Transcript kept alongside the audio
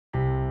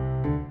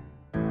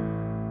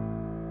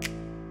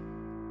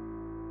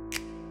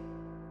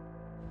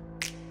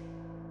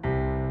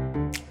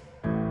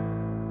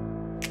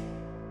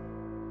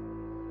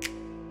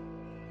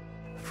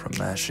From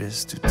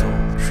ashes to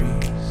tall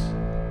trees,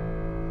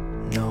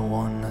 no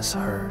one has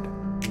heard.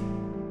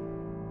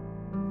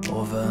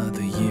 Over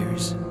the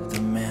years, the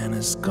man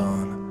has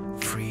gone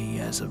free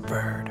as a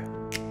bird.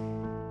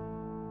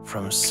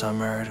 From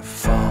summer to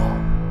fall,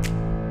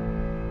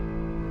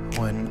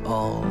 when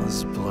all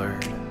is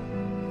blurred,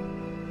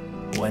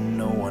 when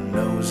no one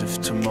knows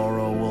if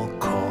tomorrow will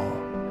call,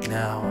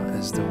 now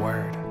is the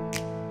word.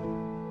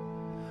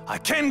 I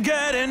can't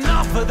get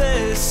enough of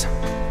this.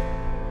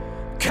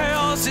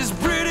 Chaos is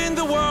breeding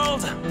the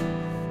world.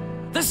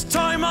 This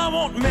time I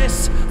won't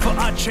miss, for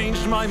I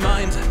changed my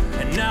mind,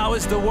 and now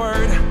is the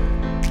word.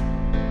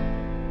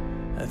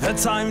 The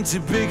time to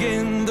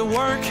begin the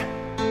work,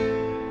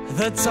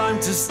 the time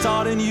to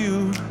start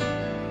anew.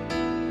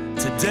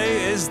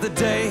 Today is the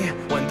day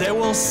when they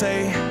will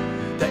say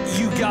that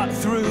you got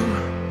through.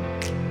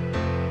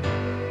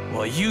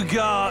 Well, you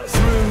got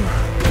through.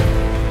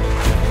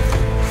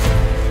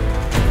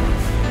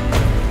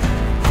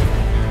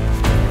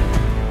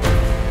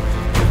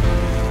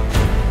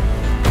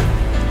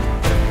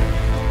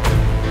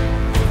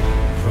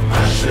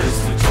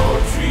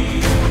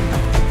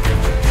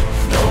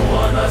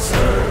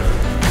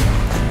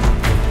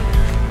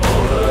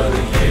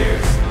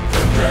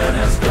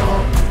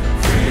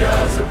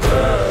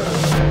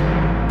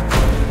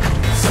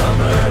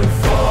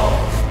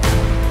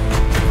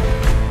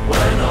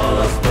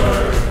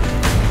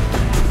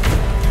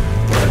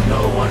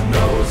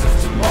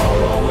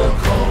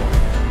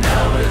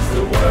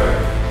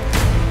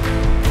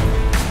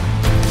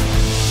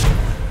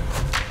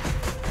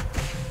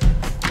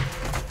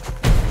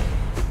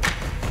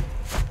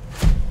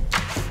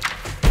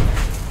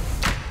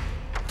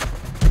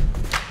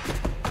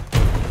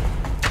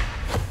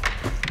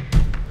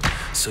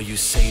 So you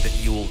say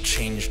that you will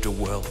change the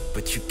world,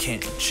 but you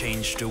can't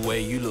change the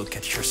way you look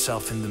at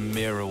yourself in the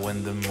mirror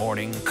when the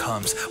morning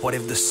comes. What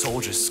if the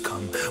soldiers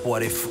come?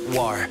 What if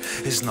war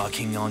is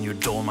knocking on your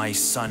door, my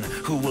son?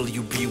 Who will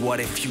you be? What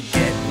if you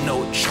get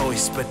no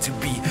choice but to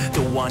be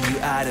the one you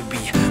ought to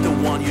be, the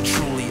one you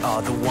truly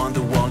are, the one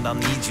the world now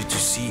needs you to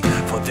see?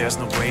 For there's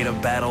no greater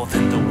battle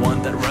than the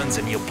one that runs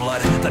in your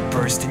blood, that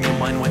bursts in your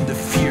mind when the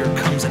fear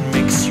comes and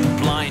makes you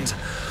blind.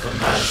 From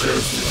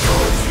ashes to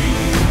poetry,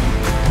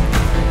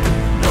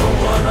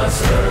 one has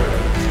heard.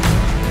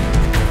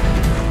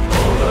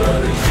 Over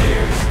the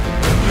years,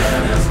 the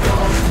man has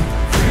gone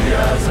free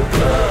as a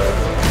bird.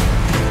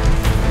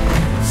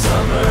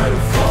 Summer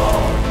to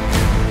fall,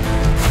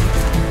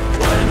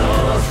 when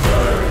all is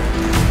blurred,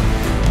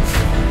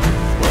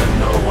 when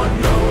no one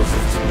knows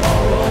if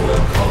tomorrow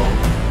will come,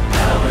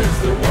 now is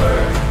the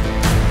word.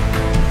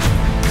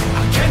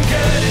 I can't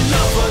get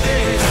enough of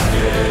this.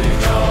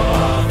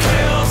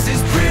 Chaos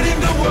is breeding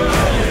the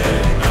world.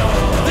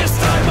 This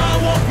time I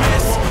won't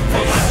miss.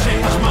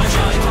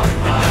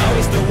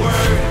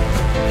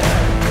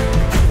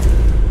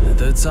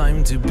 The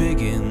time to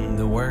begin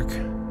the work,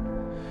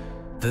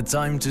 the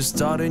time to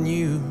start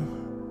anew.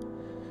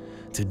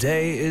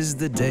 Today is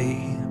the day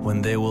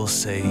when they will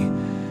say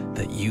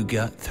that you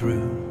got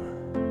through.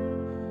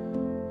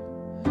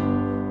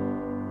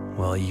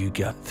 Well, you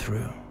got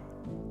through.